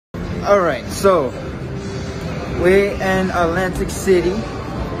Alright, so we're in Atlantic City.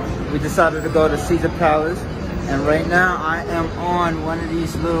 We decided to go to Caesar Palace, and right now I am on one of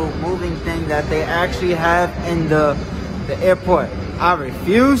these little moving things that they actually have in the airport. I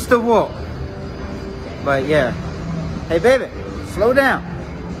refuse to walk, but yeah. Hey baby, slow down.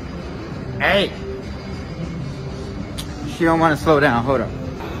 Hey, she don't want to slow down. Hold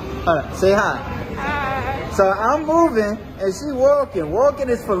up, say hi. Hi. So I'm moving and she walking. Walking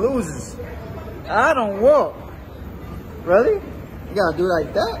is for losers. I don't walk. Really? You gotta do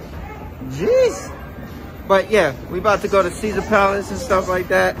like that? Jeez. But yeah, we about to go to Caesar Palace and stuff like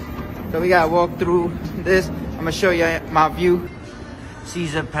that. So we gotta walk through this. I'm gonna show you my view.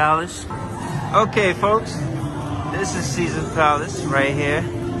 Caesar Palace. Okay, folks. This is Caesar Palace right here.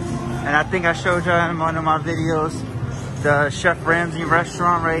 And I think I showed you in one of my videos the Chef Ramsay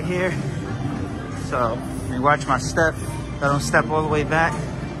restaurant right here. So, let me watch my step. I don't step all the way back.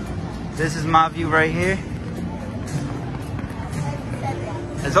 This is my view right here.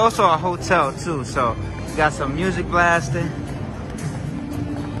 There's also a hotel too, so we got some music blasting.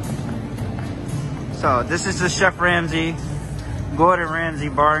 So this is the Chef Ramsay, Gordon Ramsay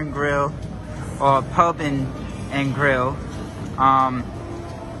Bar and Grill, or Pub and Grill.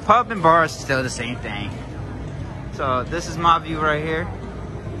 Pub and bar is still the same thing. So this is my view right here.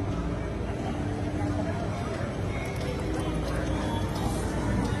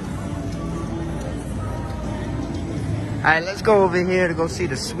 All right, let's go over here to go see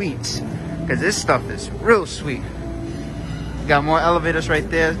the suites, because this stuff is real sweet. Got more elevators right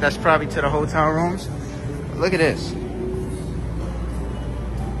there. That's probably to the hotel rooms. Look at this.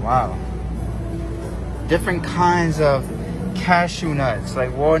 Wow. Different kinds of cashew nuts,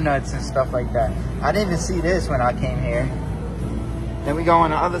 like walnuts and stuff like that. I didn't even see this when I came here. Then we go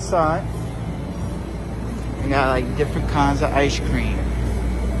on the other side. We got like different kinds of ice cream.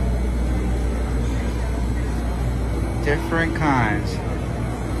 Different kinds.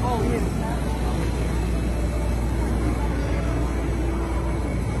 Oh, yeah.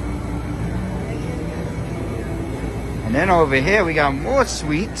 And then over here we got more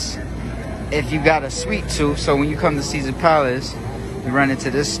suites. If you got a suite too, so when you come to Caesar Palace, you run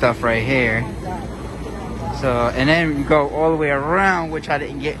into this stuff right here. So, and then you go all the way around, which I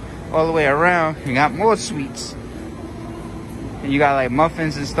didn't get all the way around. You got more suites. And you got like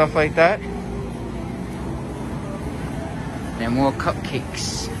muffins and stuff like that. And more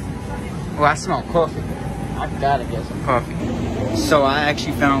cupcakes. Oh, I smell coffee. I gotta get some coffee. So I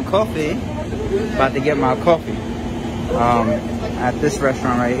actually found coffee. About to get my coffee. At this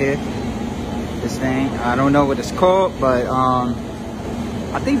restaurant right here. This thing. I don't know what it's called, but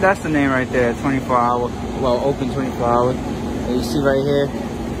I think that's the name right there. 24 hour. Well, open 24 hours. And you see right here.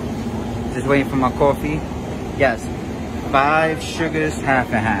 Just waiting for my coffee. Yes. 5 sugars, half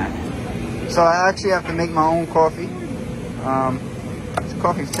and half. So I actually have to make my own coffee. This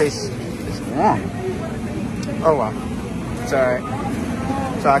coffee tastes warm. Oh wow, it's alright.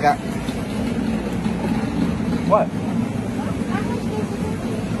 So I got what?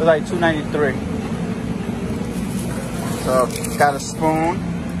 It's like $2.93. So got a spoon,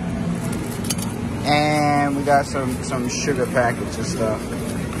 and we got some sugar packets and stuff,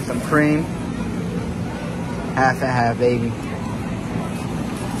 some cream, half and half, baby,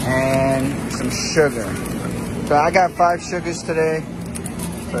 and some sugar. So I got 5 sugars today.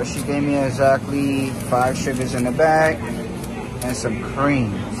 So she gave me exactly 5 sugars in the bag and some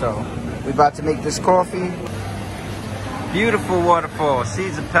cream. So we about to make this coffee. Beautiful waterfall,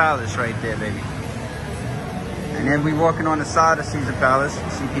 Caesar Palace right there, baby. And then we walking on the side of Caesar Palace.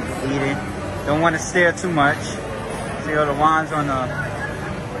 See people eating. Don't want to stare too much. See all the wines on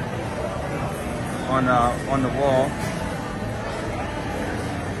the wall.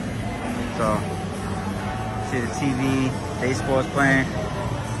 So. See the TV, baseball's playing.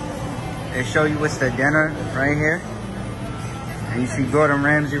 They show you what's the dinner right here. And you see Gordon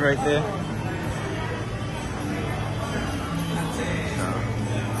Ramsay right there.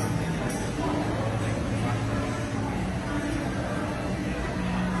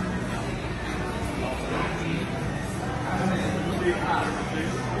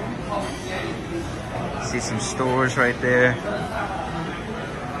 So. See some stores right there.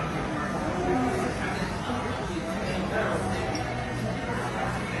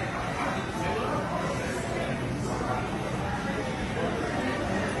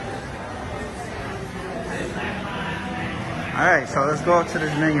 Alright, so let's go up to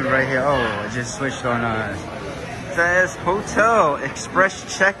this menu right here. Oh, I just switched on us. It says Hotel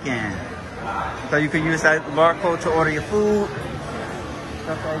Express Check-In. So you can use that barcode to order your food,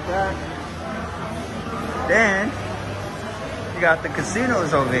 stuff like that. Then you got the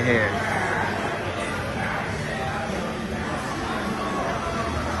casinos over here.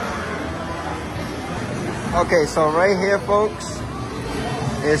 Okay, so right here, folks,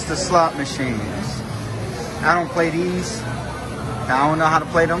 is the slot machines. I don't play these. I don't know how to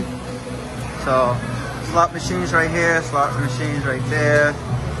play them. So, slot machines right here, slot machines right there.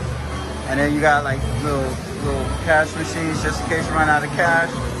 And then you got like little cash machines just in case you run out of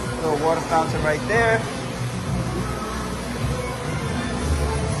cash. Little water fountain right there.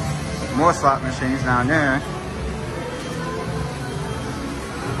 More slot machines down there.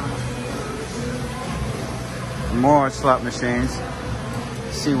 More slot machines.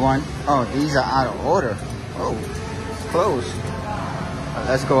 See one? Oh, these are out of order. Oh, it's closed.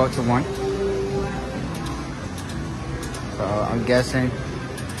 Let's go up to one. So I'm guessing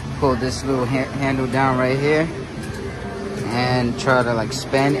pull this little handle down right here and try to like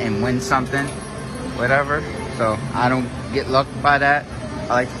spin and win something, whatever. So I don't get lucked by that.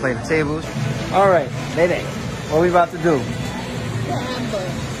 I like to play the tables. All right, baby, what we about to do?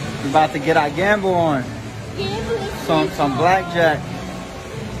 We about to get our gamble on. Some blackjack.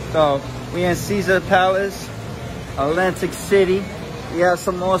 So we in Caesar Palace, Atlantic City. We have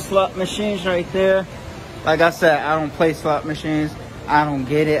some more slot machines right there. Like I said, I don't play slot machines. I don't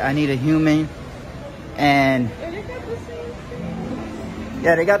get it. I need a human. And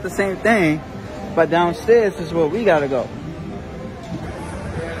yeah, they got the same thing, but downstairs is where we gotta go.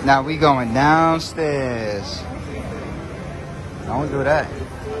 Now we going downstairs. Don't do that.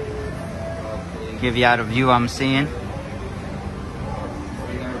 Give you out a view I'm seeing.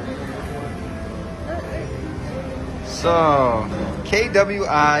 So,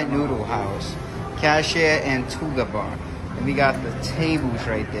 KWI Noodle House, Cashier and Tuga Bar. And we got the tables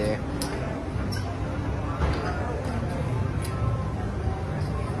right there.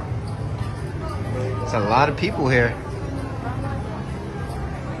 It's a lot of people here.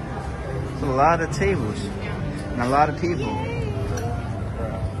 It's a lot of tables and a lot of people.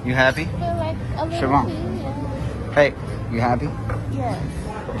 You happy? Siobhan. Hey, you happy? Yes.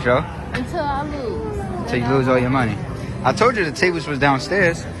 You sure? Until I lose. Until you lose all your money. I told you the tables was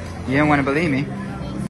downstairs. You didn't want to believe me.